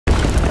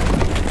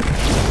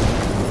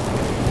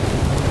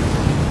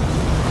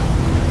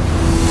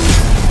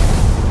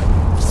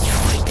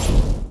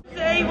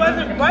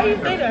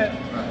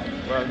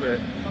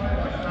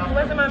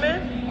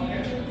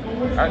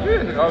I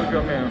did say I was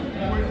your man.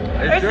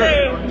 It's true.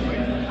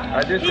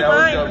 I did say I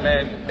was your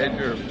man. It's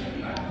true.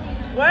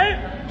 What?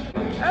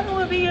 I don't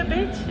want to be a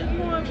bitch if you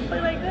want to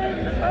play like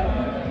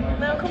that.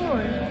 Now, come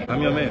on.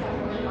 I'm your man.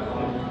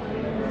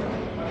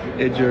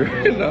 It's true.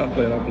 No, I'm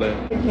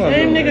playing.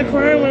 Same nigga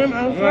crying when I'm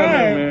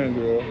outside. Man,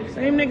 girl.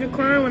 Same nigga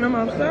crying when I'm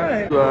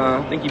outside.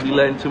 I think you be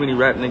letting too many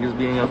rap niggas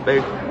be in your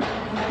face.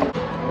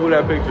 Who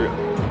that picture?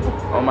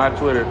 On my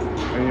Twitter,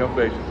 in your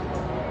face.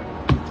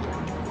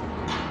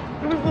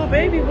 It was little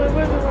baby, but it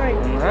wasn't like...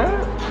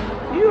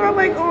 Huh? You are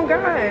like on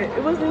God.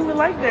 It wasn't even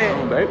like that.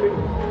 Oh, baby?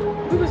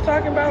 We was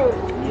talking about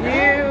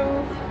you,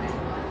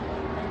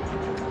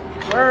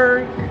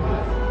 work.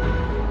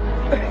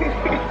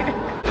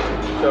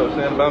 So,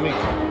 saying about me?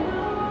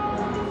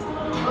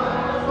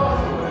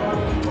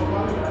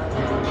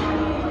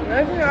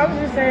 Nothing, I was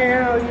just saying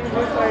how you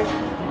just like...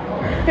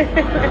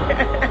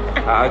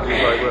 I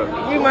just like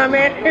what? You my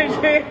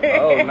manager.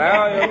 Oh,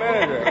 now you're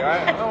manager.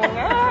 Oh,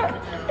 God.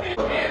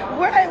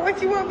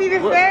 What you want me to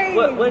say?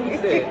 What he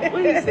said?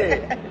 What he said?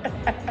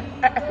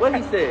 What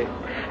he said?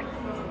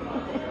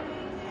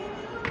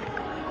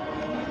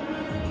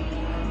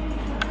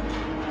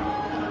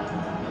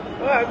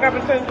 Well, I got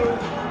potential.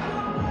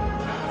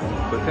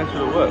 Potential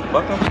to what?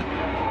 Fuck him?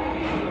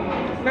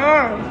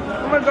 Nah,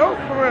 I'm a goat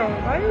for real.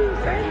 Why are you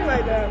saying it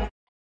like that?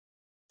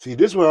 See,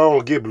 this one I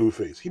don't get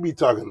BlueFace. He be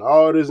talking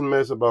all this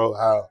mess about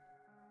how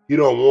he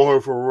don't want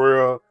her for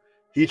real.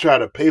 He tried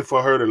to pay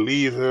for her to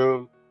leave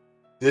him,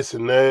 this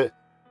and that.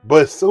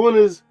 But as soon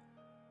as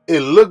it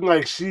looked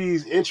like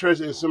she's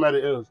interested in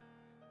somebody else,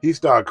 he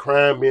started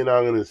crying, being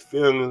out in his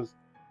feelings.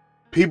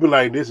 People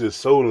like this is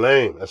so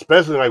lame,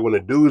 especially like when the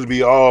dudes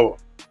be all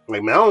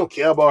like, man, I don't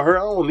care about her.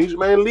 I don't need you,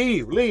 man.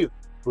 Leave.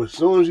 But as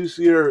soon as you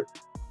see her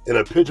in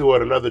a picture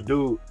with another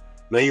dude,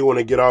 now you want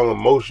to get all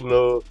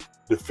emotional,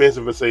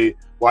 defensive, and say,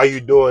 why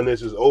you doing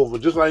this? It's over.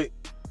 Just like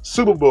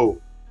Super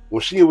Bowl,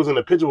 when she was in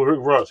the picture with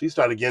Rick Ross, he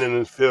started getting in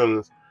his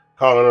feelings,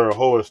 calling her a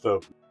hoe and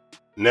stuff.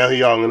 Now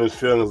he all in his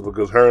feelings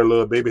because her and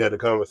Lil Baby had a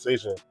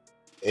conversation,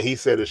 and he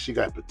said that she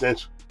got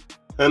potential.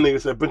 That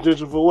nigga said,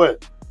 potential for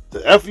what?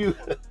 To F you?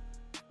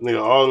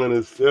 Nigga all in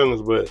his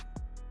feelings, but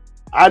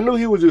I knew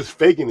he was just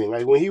faking it.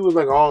 Like when he was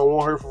like, oh, I don't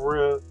want her for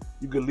real,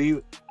 you could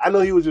leave. I know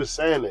he was just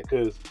saying that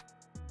because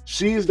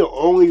she's the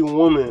only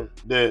woman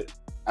that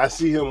I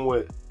see him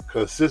with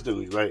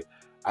consistently. Like,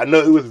 I know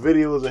it was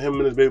videos of him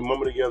and his baby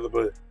mama together,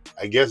 but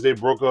I guess they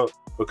broke up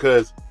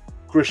because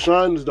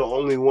Chrisean is the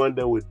only one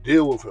that would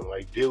deal with him,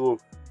 like deal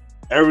with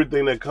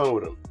everything that come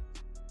with him.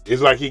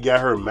 It's like he got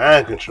her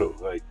mind control.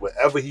 Like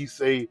whatever he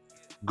say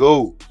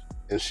goes,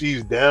 and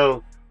she's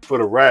down for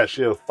the ride.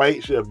 She'll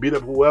fight, she'll beat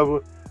up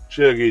whoever,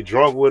 she'll get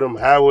drunk with him,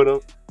 high with him,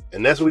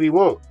 and that's what he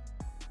wants.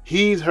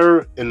 He's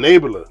her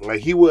enabler. Like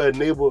he will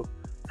enable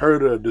her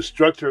to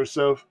destruct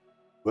herself,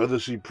 whether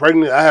she's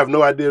pregnant. I have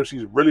no idea if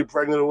she's really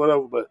pregnant or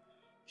whatever, but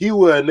he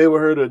will enable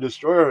her to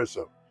destroy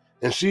herself.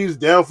 And she's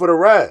down for the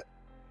ride.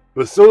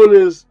 But as soon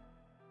as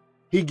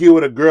he get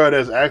with a girl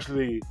that's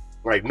actually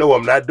like, no,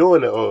 I'm not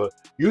doing it, or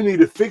you need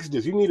to fix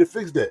this, you need to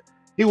fix that,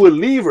 he would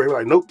leave her. He's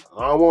like, nope,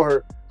 I don't want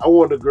her. I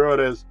want the girl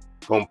that's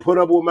gonna put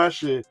up with my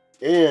shit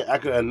and I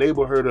can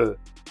enable her to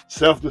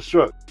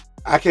self-destruct.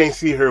 I can't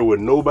see her with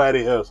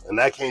nobody else, and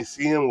I can't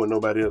see him with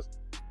nobody else.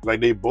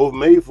 Like they both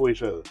made for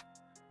each other.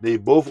 They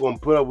both gonna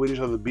put up with each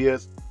other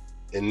BS,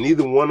 and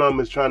neither one of them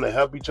is trying to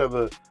help each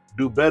other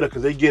do better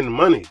because they getting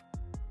money.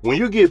 When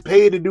you get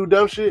paid to do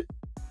dumb shit,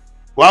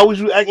 why would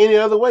you act any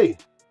other way?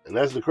 And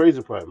that's the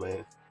crazy part,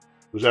 man.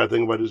 What y'all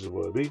think about this as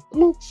well, B?